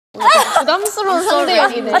부담스러운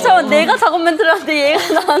상대역이네. 아 잠깐 내가 작업 멘트를 하는데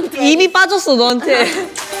얘가 나한테 이미 빠졌어 너한테.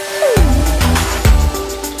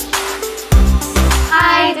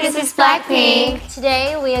 Hi, this is BlackPink.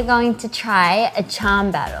 Today we are going to try a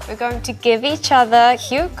charm battle. We're going to give each other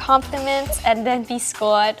cute compliments and then be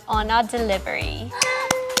scored on our delivery.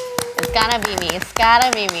 It's gotta be me. It's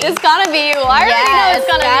gotta be me. It's gotta be you. I already know it's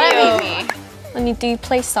gotta be be me. Lenny, do you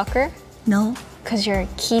play soccer? No. Because you're a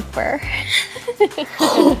keeper.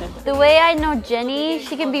 The way I know Jenny,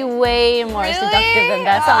 she can be way more seductive than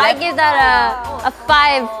that. So I give that a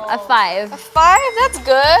 5. A 5. 5? That's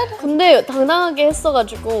good. 근데 당당하게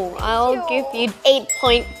했어가지고 I'll give you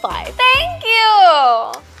 8.5. Thank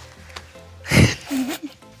you.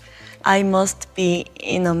 I must be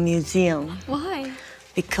in a museum. Why?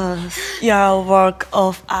 Because you're a work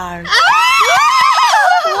of art.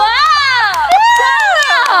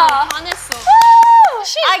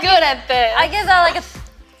 She's good at this. I give that like a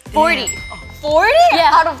 40. 40? Yeah.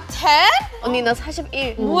 Out of 10? 언니 나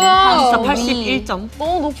 41. Wow. 진짜 81점.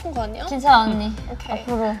 너무 높은 거 아니야? 괜찮아 언니. Okay.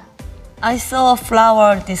 앞으로. I saw a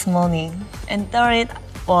flower this morning and thought it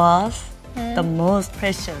was the most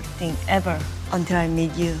precious thing ever until I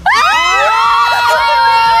met you.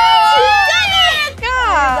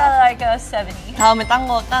 That like a 70. 다음에 딴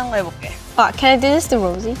거 해볼게. Can I do this to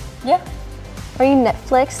Rosie? Yeah. Are you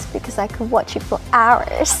Netflix? Because I could watch it for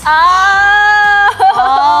hours. Oh.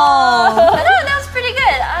 No, that was pretty good.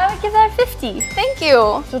 I would give that a 50. Thank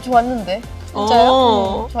you. 저 좋았는데.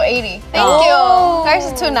 진짜요? 저 80. Thank you. Guys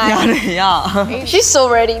are too nice. 야래 야. She's so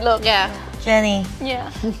ready. Look. Yeah. Jenny, Yeah.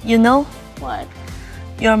 you know What?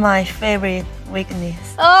 you're my favorite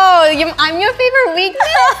weakness. Oh, I'm your favorite weakness?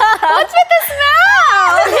 What's with the smell?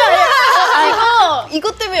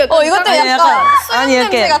 이것 때문에 약간 이것 때문에 약간 아니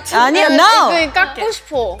냄새 이렇게 같은 아니야 그 no. 깎고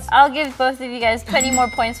싶어. I'll give both of you guys 20 more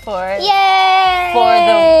points for Yay!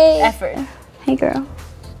 the effort. Hey girl,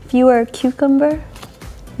 if you were a cucumber,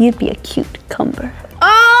 you'd be a cute cumber. Oh!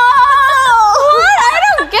 What? I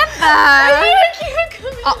don't get that.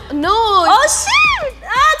 No. Oh shit!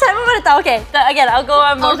 잘못 말했다. Okay, again, I'll go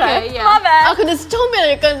one more time. Okay, yeah. My bad. 근데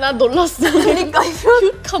처음에 약간 나 놀랐어. 그러니까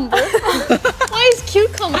cucumber. Why is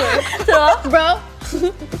cucumber? Bro.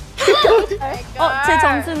 제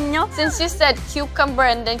점수는요? Since you said cucumber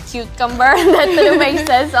and then cucumber, that didn't make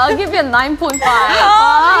sense. I'll give you a 9.5.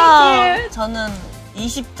 저는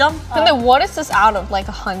 20점? 근데 what is this out of? Like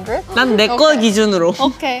 100? 난 내 거 기준으로.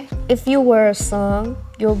 Okay. If you were a song,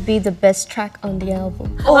 you'll be the best track on the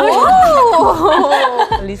album.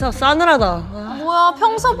 리사 싸늘하다. 뭐야,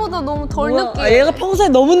 평소보다 너무 덜 느끼해. 얘가 평소에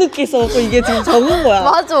너무 늦게 있어서 이게 지금 적은 거야.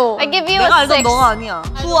 맞아. I give you 내가 a 알던 6. 너가 아니야.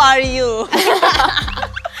 Who are you?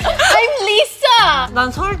 I'm Lisa. 난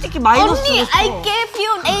솔직히 마이너스 언니, 줬어. I gave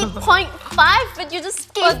you an 8.5, but you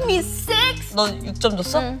just gave me 6. 너 6점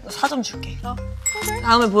줬어? 4점 줄게.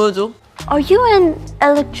 다음에 보여줘. Are you an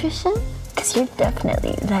electrician? Because you're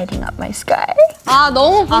definitely lighting up my sky.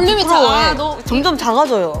 너무 볼륨이 작아. 점점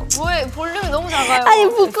작아져요. 뭐해? 볼륨이 너무 작아요. 아니,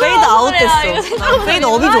 페이드 아웃 됐어. 난 페이드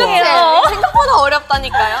업이 좋아. 생각보다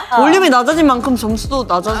어렵다니까요. 볼륨이 낮아진 만큼 점수도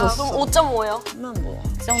낮아졌어. 그럼 5.5요. 그러면 뭐.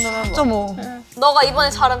 이 정도면 뭐. 4.5. 너가 이번에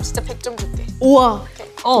잘하면 진짜 100점 줄게. 우와.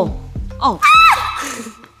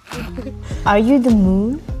 Are you the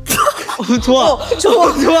moon? 좋아. 좋아,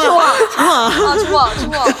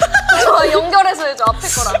 연결해서 해줘, 앞에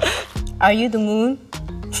거랑. Are you the moon?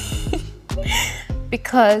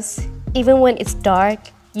 Because even when it's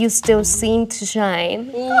dark, you still seem to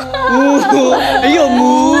shine. 이거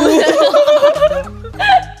뭐.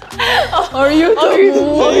 Are you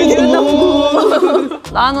the moon?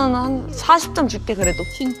 나는 한 40점 줄게 그래도.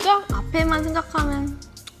 진짜? 앞에만 생각하면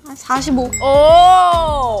 45.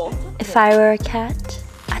 오! If I were a cat,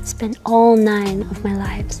 I'd spend all 9 of my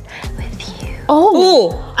lives with you.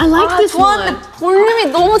 오! I like this one. 볼륨이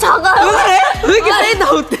너무 작아요. 왜 그래? 왜 이렇게 페이드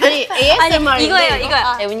아웃 돼? ASMR인데. 이거예요.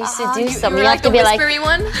 When you seduce someone, you have to be like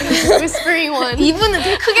whispering one. 이분은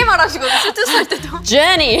되게 크게 말하시거든요, 스트레스할 때도.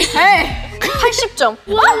 Jenny. 80점.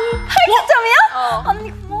 80점이요?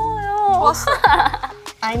 언니 고마워요. 좋았어.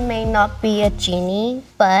 I may not be a genie,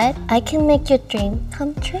 but I can make your dream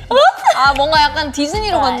come true. 뭔가 약간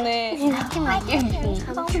디즈니로 갔네. I can make your dream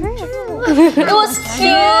come true. It was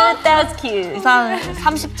cute. That was cute. 이상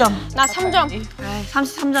 30점. 나 3점.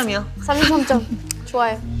 33점이요. 33점.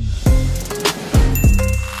 좋아요.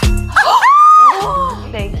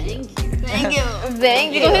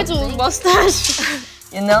 이거 해줘. 머스타치.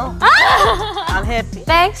 You know? I'm happy.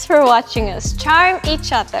 Thanks for watching us charm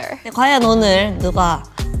each other. 과연 오늘 누가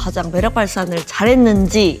가장 매력 발산을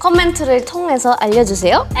잘했는지 코멘트를 통해서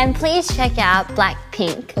알려주세요. And please check out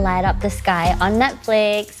BlackPink, Light Up the Sky on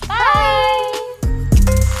Netflix. Bye!